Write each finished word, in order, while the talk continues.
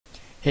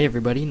Hey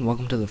everybody, and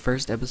welcome to the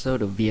first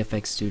episode of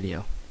VFX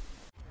Studio.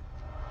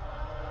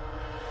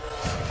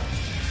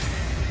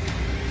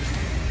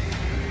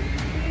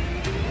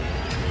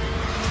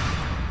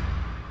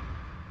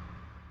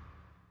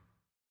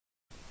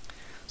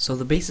 So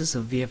the basis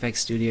of VFX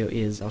Studio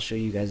is I'll show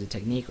you guys a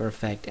technique or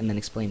effect and then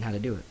explain how to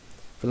do it.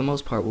 For the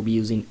most part, we'll be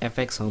using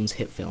FXHome's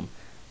HitFilm.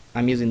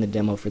 I'm using the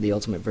demo for the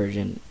ultimate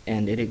version,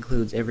 and it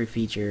includes every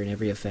feature and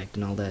every effect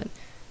and all that,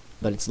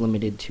 but it's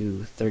limited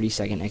to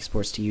 30-second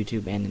exports to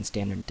YouTube and in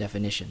standard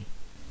definition.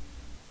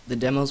 The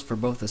demos for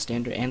both the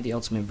standard and the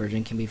ultimate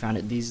version can be found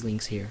at these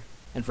links here,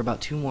 and for about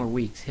 2 more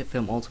weeks,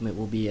 HitFilm Ultimate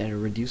will be at a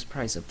reduced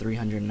price of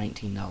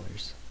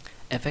 $319.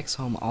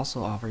 FXHome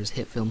also offers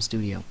HitFilm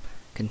Studio,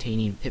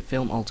 containing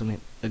HitFilm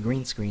Ultimate, a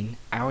green screen,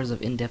 hours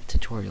of in-depth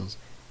tutorials,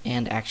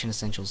 and Action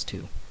Essentials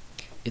too.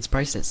 It's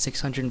priced at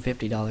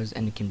 $650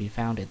 and it can be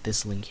found at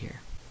this link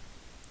here.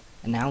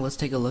 And now let's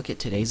take a look at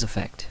today's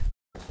effect.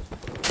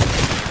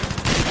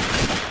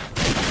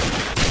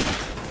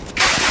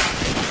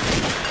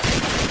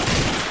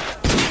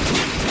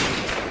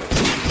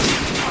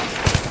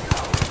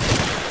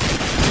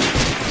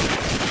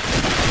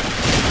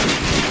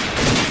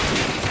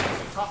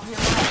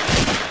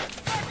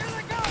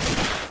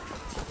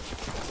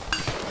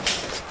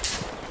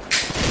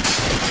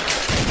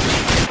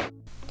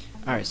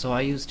 Alright, so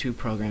I used 2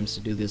 programs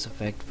to do this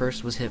effect.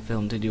 First was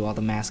HitFilm to do all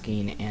the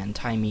masking and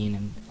timing,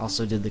 and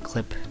also did the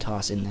clip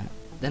toss in that.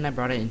 Then I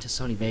brought it into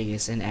Sony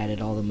Vegas and added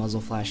all the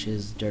muzzle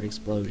flashes, dirt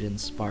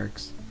explosions,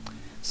 sparks.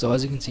 So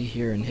as you can see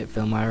here in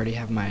HitFilm, I already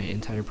have my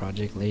entire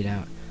project laid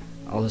out.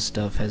 All this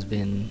stuff has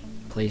been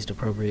placed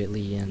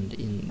appropriately and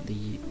in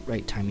the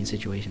right timing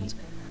situations.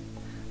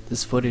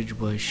 This footage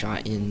was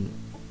shot in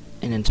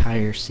an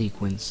entire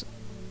sequence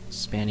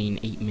spanning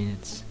 8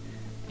 minutes.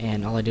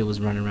 And all I did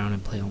was run around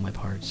and play all my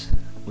parts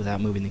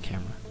without moving the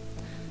camera.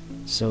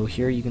 So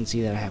here you can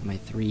see that I have my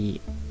 3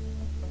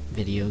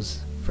 videos.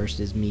 First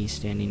is me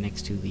standing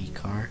next to the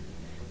car,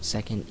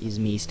 second is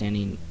me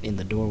standing in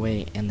the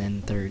doorway, and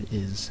then third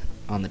is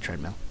on the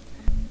treadmill.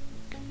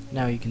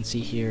 Now you can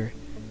see here,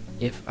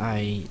 if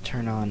I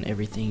turn on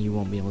everything you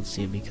won't be able to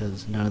see it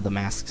because none of the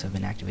masks have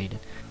been activated.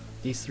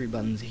 These 3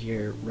 buttons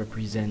here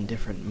represent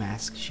different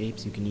mask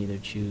shapes. You can either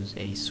choose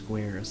a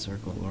square, a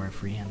circle, or a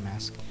freehand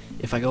mask.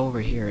 If I go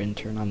over here and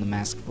turn on the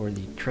mask for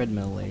the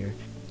treadmill layer,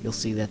 you'll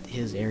see that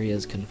his area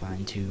is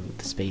confined to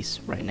the space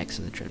right next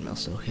to the treadmill,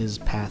 so his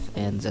path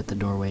ends at the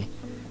doorway,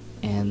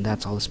 and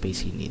that's all the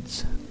space he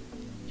needs.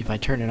 If I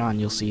turn it on,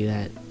 you'll see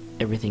that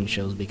everything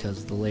shows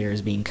because the layer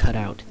is being cut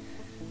out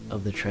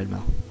of the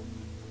treadmill.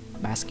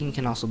 Masking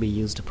can also be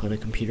used to put a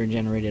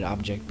computer-generated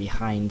object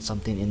behind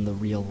something in the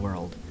real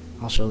world.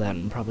 I'll show that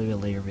in probably a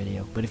later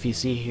video, but if you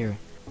see here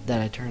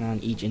that I turn on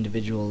each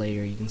individual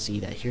layer, you can see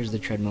that here's the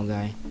treadmill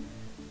guy,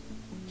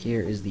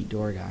 here is the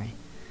door guy,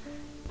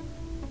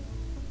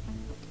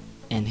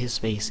 and his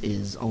space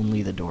is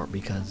only the door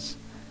because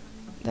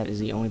that is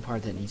the only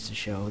part that needs to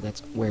show. That's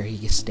where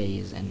he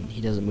stays and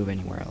he doesn't move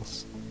anywhere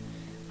else.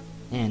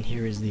 And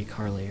here is the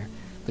car layer.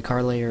 The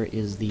car layer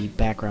is the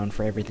background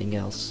for everything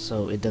else,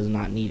 so it does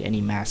not need any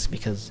mask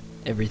because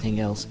everything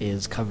else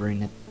is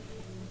covering it.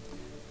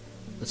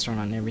 Let's turn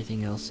on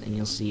everything else and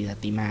you'll see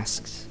that the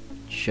masks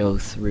show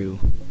through.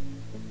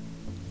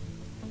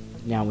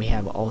 Now we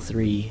have all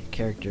 3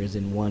 characters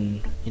in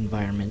one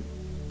environment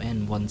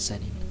and one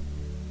setting.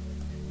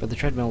 For the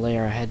treadmill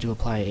layer, I had to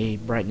apply a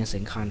brightness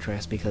and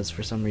contrast because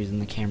for some reason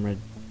the camera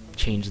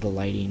changed the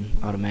lighting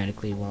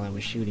automatically while I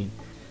was shooting.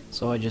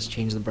 So I just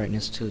changed the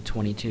brightness to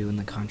 22 and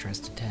the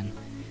contrast to 10.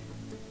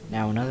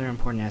 Now another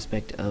important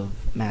aspect of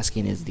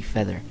masking is the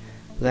feather.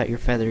 Without your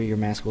feather, your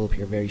mask will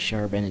appear very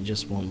sharp and it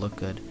just won't look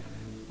good.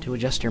 To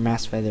adjust your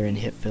mask feather in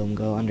HitFilm,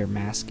 go under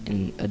Mask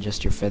and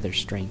adjust your feather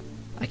strength.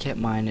 I kept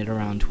mine at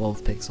around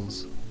 12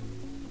 pixels.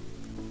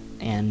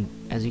 And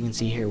as you can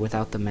see here,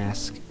 without the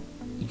mask,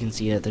 you can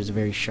see that there's a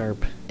very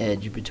sharp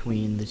edge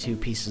between the 2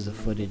 pieces of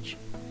footage.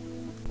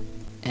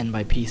 And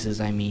by pieces,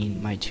 I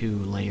mean my 2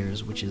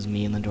 layers, which is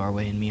me in the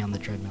doorway and me on the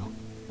treadmill.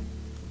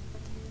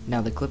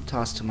 Now the clip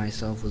toss to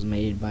myself was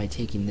made by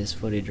taking this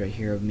footage right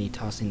here of me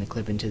tossing the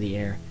clip into the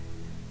air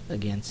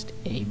against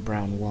a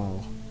brown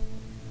wall.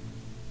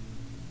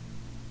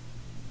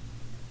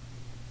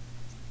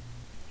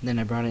 Then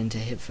I brought it into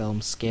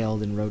HitFilm,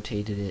 scaled and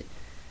rotated it,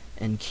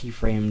 and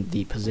keyframed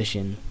the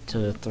position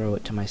to throw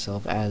it to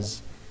myself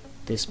as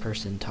this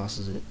person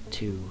tosses it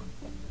to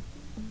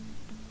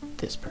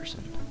this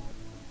person.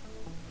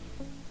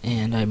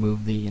 And I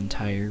moved the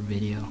entire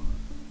video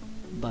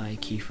by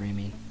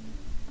keyframing.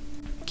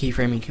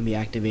 Keyframing can be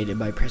activated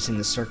by pressing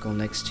the circle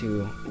next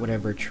to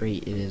whatever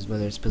trait it is,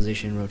 whether it's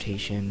position,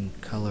 rotation,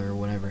 color, or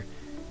whatever.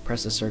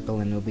 Press the circle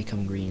and it'll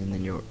become green and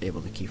then you're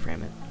able to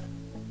keyframe it.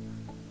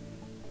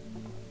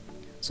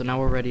 So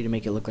now we're ready to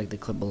make it look like the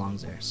clip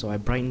belongs there. So I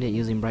brightened it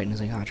using brightness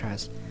and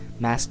contrast,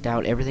 masked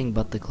out everything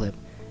but the clip,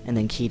 and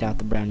then keyed out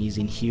the brown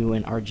using hue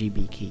and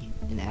RGB key,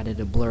 and added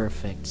a blur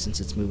effect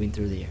since it's moving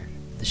through the air.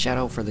 The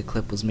shadow for the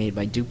clip was made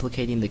by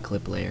duplicating the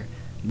clip layer,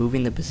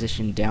 moving the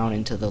position down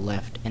and to the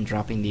left, and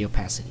dropping the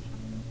opacity.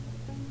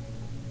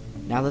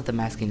 Now that the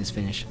masking is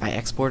finished, I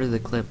exported the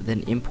clip,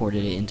 then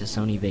imported it into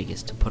Sony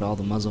Vegas to put all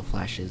the muzzle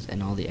flashes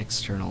and all the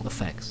external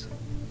effects.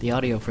 The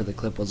audio for the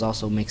clip was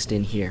also mixed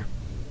in here.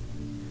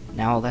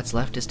 Now all that's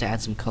left is to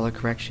add some color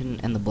correction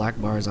and the black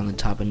bars on the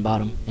top and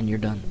bottom, and you're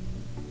done.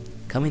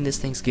 Coming this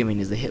Thanksgiving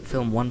is the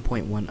HitFilm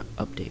 1.1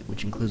 update,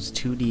 which includes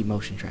 2D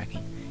motion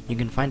tracking. You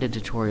can find a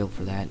tutorial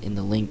for that in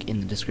the link in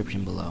the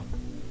description below.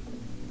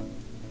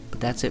 But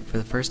that's it for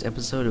the first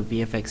episode of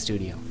VFX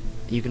Studio.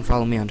 You can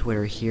follow me on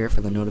Twitter here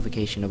for the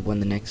notification of when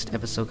the next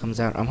episode comes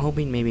out. I'm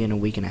hoping maybe in a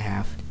week and a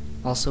half.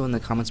 Also in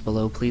the comments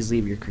below, please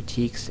leave your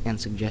critiques and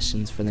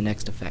suggestions for the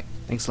next effect.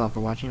 Thanks a lot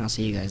for watching. I'll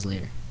see you guys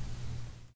later.